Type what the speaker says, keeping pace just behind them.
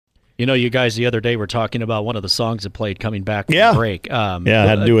You guys the other day were talking about one of the songs that played coming back from break. It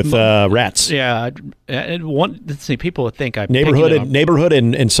had to do with rats. Yeah, and let's see, people would think I'm neighborhood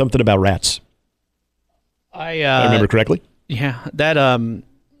and something about rats. I remember correctly. Yeah, that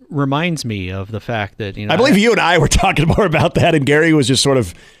reminds me of the fact that I believe you and I were talking more about that, and Gary was just sort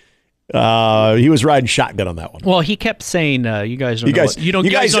of he was riding shotgun on that one. Well, he kept saying, "You guys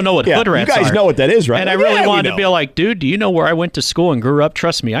don't know what hood rats are." You guys know what that is, right? And I really wanted to be like, dude, do you know where I went to school and grew up?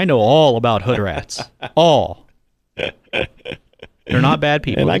 Trust me, I know all about hood rats. All. They're not bad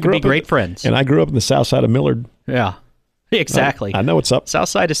people. They can be great friends. And I grew up in the south side of Millard. Yeah, exactly. I know what's up. South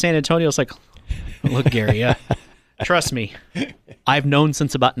side of San Antonio is like, look, Gary, trust me, I've known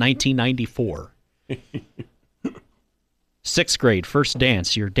since about 1994. 6th grade, first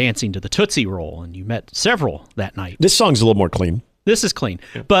dance, you're dancing to the Tootsie Roll, and you met several that night. This song's a little more clean. This is clean.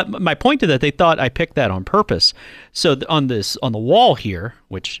 Yeah. But my point is that they thought I picked that on purpose. So on the wall here,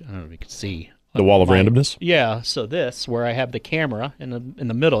 which I don't know if you can see. The wall of randomness? Yeah. So this, where I have the camera in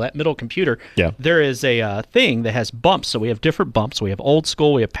the middle, that middle computer, yeah. There is a thing that has bumps. So we have different bumps. We have old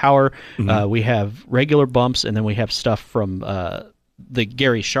school, we have power, we have regular bumps, and then we have stuff from the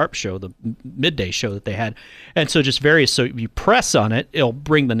Gary Sharp show, the midday show that they had. And so just various, so if you press on it, it'll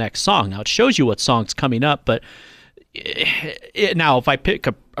bring the next song. Now it shows you what song's coming up, but now if I pick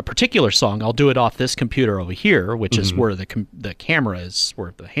a particular song, I'll do it off this computer over here, which is where the camera is,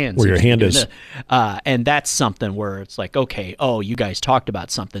 where the hand where your hand is. And that's something where it's like, okay, you guys talked about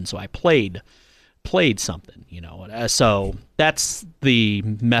something, so I played something, so that's the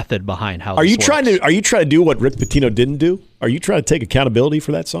method behind how. Are you trying to do what Rick Pitino didn't do? Are you trying to take accountability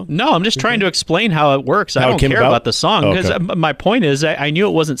for that song? No, I'm just trying to explain how it works. I don't care about the song, because my point is I knew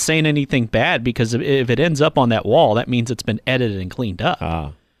it wasn't saying anything bad, because if it ends up on that wall, that means it's been edited and cleaned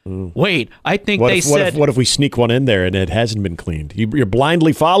up. Wait, I think said... What if we sneak one in there and it hasn't been cleaned? You're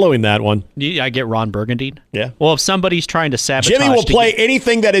blindly following that one. I get Ron Burgundy. Yeah. Well, if somebody's trying to sabotage... Jimmy will play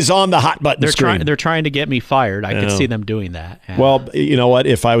anything that is on the hot button screen. They're trying to get me fired. I could see them doing that. Yeah. Well, you know what?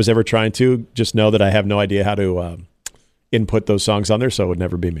 If I was ever trying to, just know that I have no idea how to input those songs on there, so it would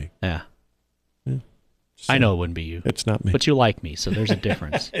never be me. Yeah. So I know it wouldn't be you. It's not me. But you like me, so there's a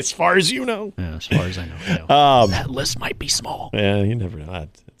difference. As far as you know. Yeah, as far as I know. That list might be small. Yeah, you never know.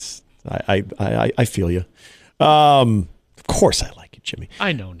 I feel you. Of course I like it, Jimmy.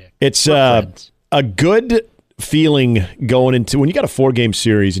 I know, Nick. It's a good feeling going into when you got a 4-game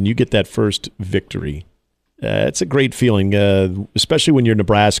series and you get that first victory. It's a great feeling, especially when you're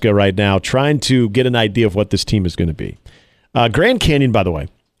Nebraska right now, trying to get an idea of what this team is going to be. Grand Canyon, by the way,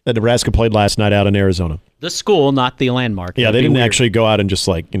 that Nebraska played last night out in Arizona. The school, not the landmark. Yeah, they didn't actually go out and just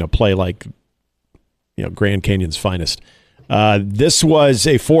play like Grand Canyon's finest. This was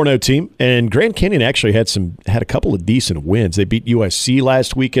a 4-0 team, and Grand Canyon actually had a couple of decent wins. They beat USC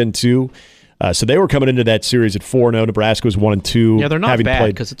last weekend too, so they were coming into that series at 4-0. Nebraska was 1-2. Yeah, they're not bad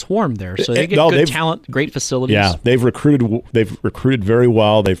because it's warm there, so they get good talent, great facilities. Yeah, they've recruited very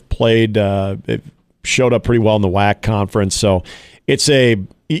well. They've played, they've showed up pretty well in the WAC conference. So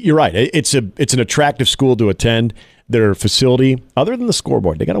you're right. It's an attractive school to attend. Their facility, other than the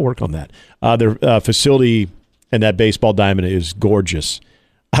scoreboard, they got to work on that. Their facility. And that baseball diamond is gorgeous.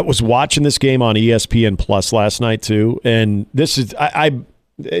 I was watching this game on ESPN Plus last night too, and this is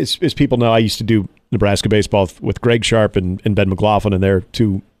as people know, I used to do Nebraska baseball with Greg Sharp and Ben McLaughlin, and they're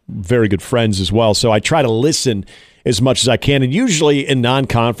two very good friends as well. So I try to listen as much as I can, and usually in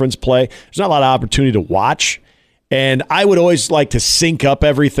non-conference play, there's not a lot of opportunity to watch, and I would always like to sync up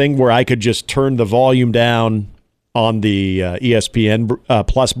everything where I could just turn the volume down on the ESPN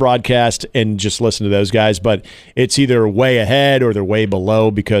Plus broadcast and just listen to those guys, but it's either way ahead or they're way below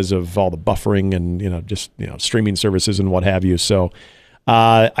because of all the buffering and streaming services and what have you. So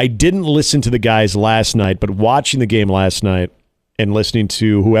I didn't listen to the guys last night, but watching the game last night and listening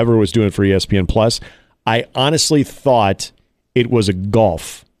to whoever was doing it for ESPN Plus, I honestly thought it was a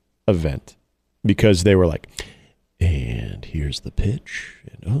golf event because they were like, and here's the pitch.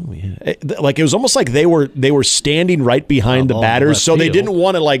 And, it was almost like they were standing right behind the batters, so they didn't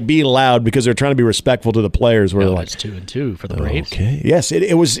want to be loud because they're trying to be respectful to the players. Where it's 2-2 for the Braves. Okay, yes,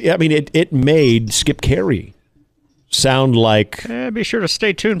 it was. I mean, it made Skip Carey sound like. Be sure to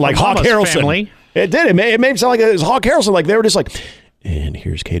stay tuned. Like Hawk Harrelson. Family. It did. It made him sound like it was Hawk Harrelson. Like they were just like. And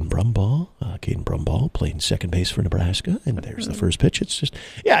here's Caden Brumbaugh. Caden Brumbaugh playing second base for Nebraska. And there's the first pitch. It's just,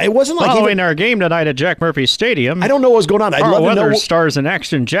 it wasn't like... Following our game tonight at Jack Murphy Stadium. I don't know what's going on. I'd love to know. Stars in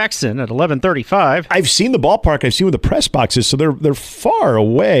action Jackson at 11:35. I've seen the ballpark. I've seen where the press box is. So they're far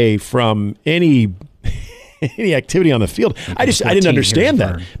away from any activity on the field. I didn't understand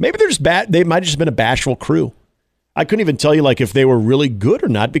that. Maybe they're just they might have just been a bashful crew. I couldn't even tell you like if they were really good or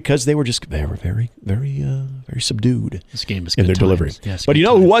not because they were very, very, very subdued. This game is in their delivery. Yes, but you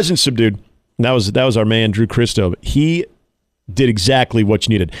know who wasn't subdued? And that was our man Drew Christo. He did exactly what you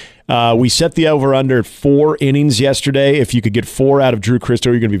needed. We set the over-under at 4 innings yesterday. If you could get 4 out of Drew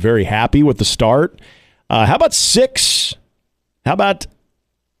Christo, you're going to be very happy with the start. How about 6? How about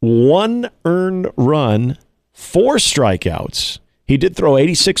 1 earned run, 4 strikeouts? He did throw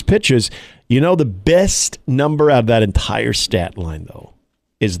 86 pitches. You know, the best number out of that entire stat line, though,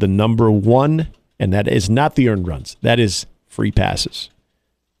 is the number 1, and that is not the earned runs. That is free passes.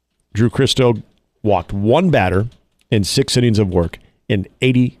 Drew Christo walked 1 batter in 6 innings of work in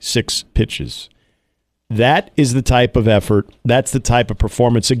 86 pitches. That is the type of effort. That's the type of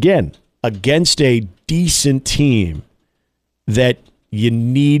performance, again, against a decent team that you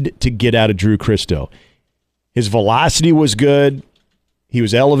need to get out of Drew Christo. His velocity was good. He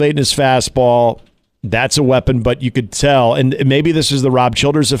was elevating his fastball. That's a weapon, but you could tell, and maybe this is the Rob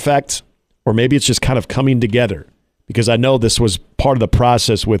Childers effect, or maybe it's just kind of coming together, because I know this was part of the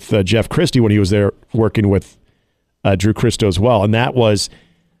process with Jeff Christie when he was there working with Drew Christo as well, and that was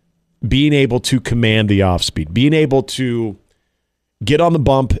being able to command the off speed, being able to get on the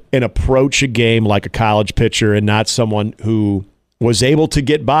bump and approach a game like a college pitcher and not someone who was able to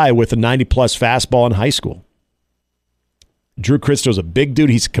get by with a 90-plus fastball in high school. Drew Christo's a big dude.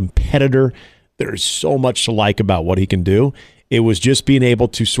 He's a competitor. There's so much to like about what he can do. It was just being able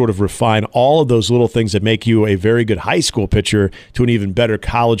to sort of refine all of those little things that make you a very good high school pitcher to an even better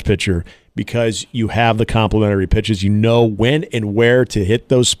college pitcher, because you have the complementary pitches. You know when and where to hit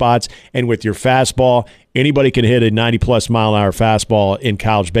those spots. And with your fastball, anybody can hit a 90-plus mile-an-hour fastball in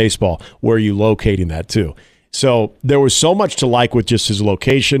college baseball. Where are you locating that to? So there was so much to like with just his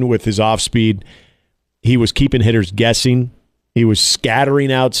location, with his off-speed. He was keeping hitters guessing. He was scattering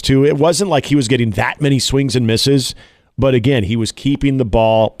outs, too. It wasn't like he was getting that many swings and misses. But again, he was keeping the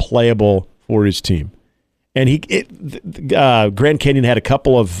ball playable for his team. And Grand Canyon had a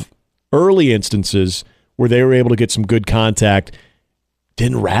couple of early instances where they were able to get some good contact.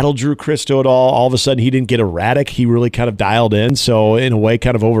 Didn't rattle Drew Christo at all. All of a sudden, he didn't get erratic. He really kind of dialed in. So in a way,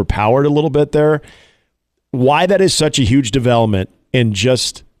 kind of overpowered a little bit there. Why that is such a huge development in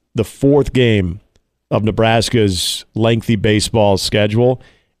just the 4th game of Nebraska's lengthy baseball schedule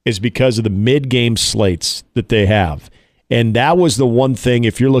is because of the mid-game slates that they have. And that was the one thing,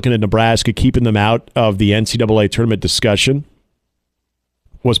 if you're looking at Nebraska, keeping them out of the NCAA tournament discussion,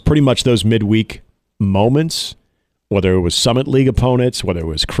 was pretty much those midweek moments, whether it was Summit League opponents, whether it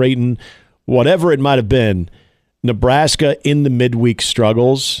was Creighton, whatever it might have been. Nebraska in the midweek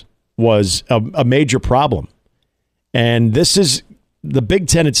struggles was a major problem. And this is the Big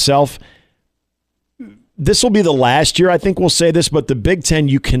Ten itself. This will be the last year, I think we'll say this, but the Big Ten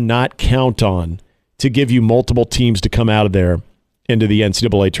you cannot count on to give you multiple teams to come out of there into the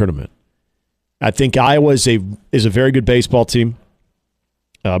NCAA tournament. I think Iowa is a very good baseball team.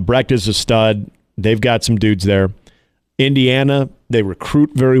 Brecht is a stud. They've got some dudes there. Indiana, they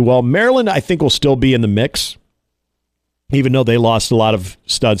recruit very well. Maryland, I think, will still be in the mix, even though they lost a lot of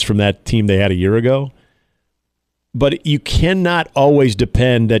studs from that team they had a year ago. But you cannot always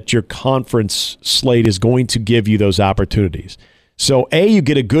depend that your conference slate is going to give you those opportunities. So, you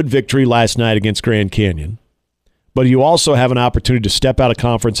get a good victory last night against Grand Canyon, but you also have an opportunity to step out of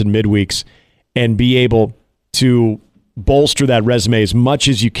conference in midweeks and be able to bolster that resume as much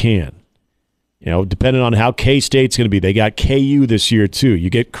as you can. You know, depending on how K-State's going to be. They got KU this year, too.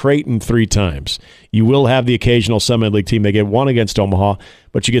 You get Creighton 3 times. You will have the occasional Summit League team. They get one against Omaha,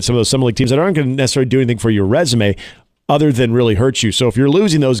 but you get some of those Summit League teams that aren't going to necessarily do anything for your resume other than really hurt you. So if you're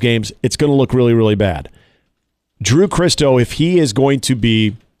losing those games, it's going to look really, really bad. Drew Christo, if he is going to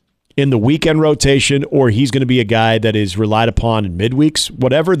be in the weekend rotation or he's going to be a guy that is relied upon in midweeks,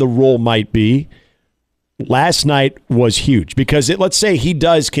 whatever the role might be, last night was huge. Because let's say he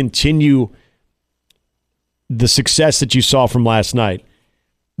does continue the success that you saw from last night,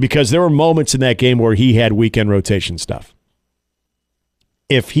 because there were moments in that game where he had weekend rotation stuff.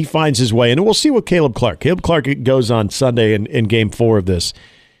 If he finds his way, and we'll see what Caleb Clark goes on Sunday in game 4 of this.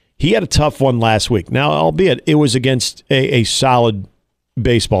 He had a tough one last week. Now, albeit it was against a solid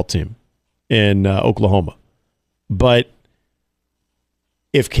baseball team in Oklahoma. But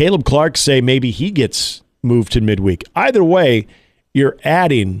if Caleb Clark, say maybe he gets moved to midweek, either way, you're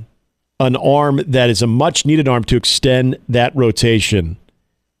adding an arm that is a much-needed arm to extend that rotation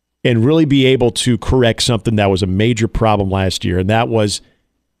and really be able to correct something that was a major problem last year, and that was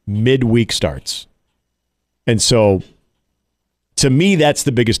midweek starts. And so, to me, that's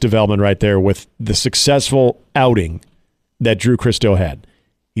the biggest development right there with the successful outing that Drew Christo had.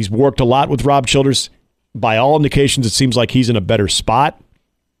 He's worked a lot with Rob Childers. by all indications, it seems like he's in a better spot.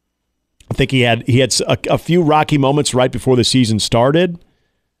 I think he had a few rocky moments right before the season started,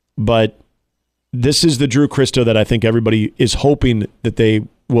 but this is the Drew Christo that I think everybody is hoping that they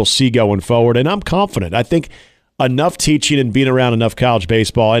will see going forward, and I'm confident. I think enough teaching and being around enough college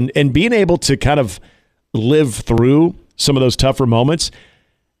baseball and being able to kind of live through some of those tougher moments.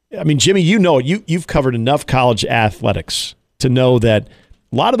 I mean, Jimmy, you've covered enough college athletics to know that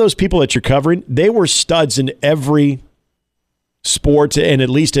a lot of those people that you're covering, they were studs in every sport and at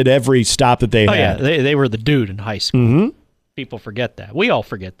least at every stop that they had. Yeah, they were the dude in high school. Mm-hmm. People forget that. We all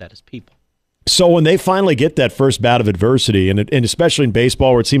forget that as people. So when they finally get that first bout of adversity, and especially in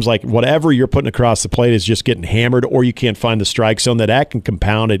baseball where it seems like whatever you're putting across the plate is just getting hammered or you can't find the strike zone, that can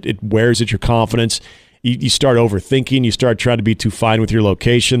compound. It wears at your confidence. You start overthinking. You start trying to be too fine with your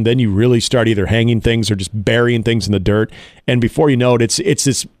location. Then you really start either hanging things or just burying things in the dirt. And before you know it, it's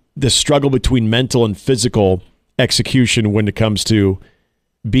this struggle between mental and physical execution when it comes to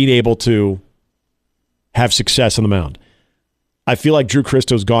being able to have success on the mound. I feel like Drew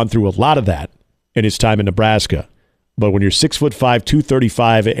Christo's gone through a lot of that in his time in Nebraska. But when you're 6'5",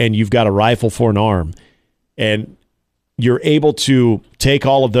 235, and you've got a rifle for an arm, and you're able to take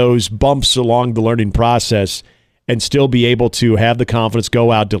all of those bumps along the learning process and still be able to have the confidence,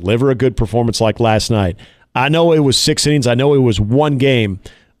 go out, deliver a good performance like last night. I know it was 6 innings. I know it was one game,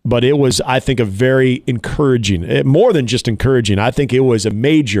 but it was, I think, a very encouraging, more than just encouraging. I think it was a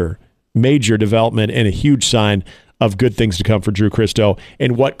major, major development and a huge sign of good things to come for Drew Christo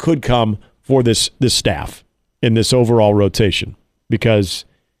and what could come for this staff in this overall rotation. Because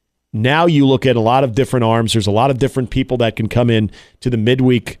now you look at a lot of different arms. There's a lot of different people that can come in to the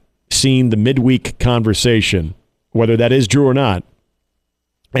midweek scene, the midweek conversation, whether that is Drew or not,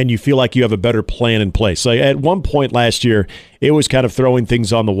 and you feel like you have a better plan in place. Like at one point last year, it was kind of throwing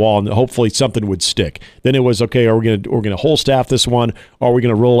things on the wall and hopefully something would stick. Then it was, okay, are we going to whole staff this one, or are we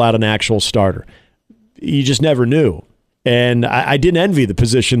going to roll out an actual starter? You just never knew. And I didn't envy the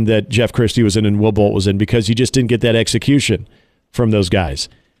position that Jeff Christie was in and Will Bolt was in, because you just didn't get that execution from those guys.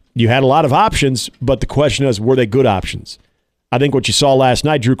 You had a lot of options, but the question is, were they good options? I think what you saw last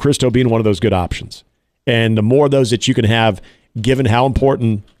night, Drew Christo being one of those good options. And the more of those that you can have, given how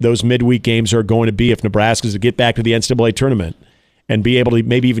important those midweek games are going to be if Nebraska's to get back to the NCAA tournament and be able to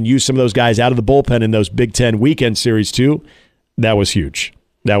maybe even use some of those guys out of the bullpen in those Big Ten weekend series too, that was huge.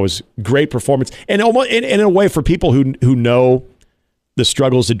 That was great performance. And in a way, for people who know the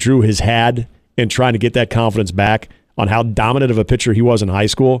struggles that Drew has had in trying to get that confidence back on how dominant of a pitcher he was in high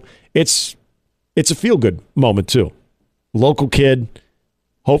school, it's a feel-good moment too. Local kid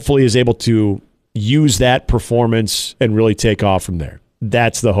hopefully is able to use that performance and really take off from there.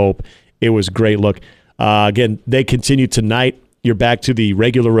 That's the hope. It was a great look. Again, they continue tonight. You're back to the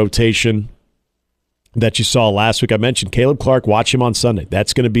regular rotation that you saw last week. I mentioned Caleb Clark. Watch him on Sunday.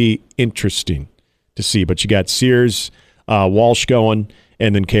 That's going to be interesting to see. But you got Sears, Walsh going,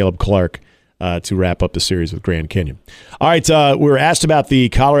 and then Caleb Clark to wrap up the series with Grand Canyon. All right, we were asked about the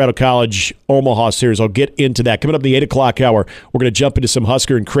Colorado College Omaha series. I'll get into that. Coming up in the 8 o'clock hour, we're going to jump into some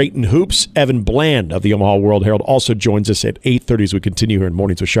Husker and Creighton hoops. Evan Bland of the Omaha World Herald also joins us at 8:30 as we continue here in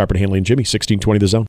Mornings with Sharp and Hanley and Jimmy, 1620 The Zone.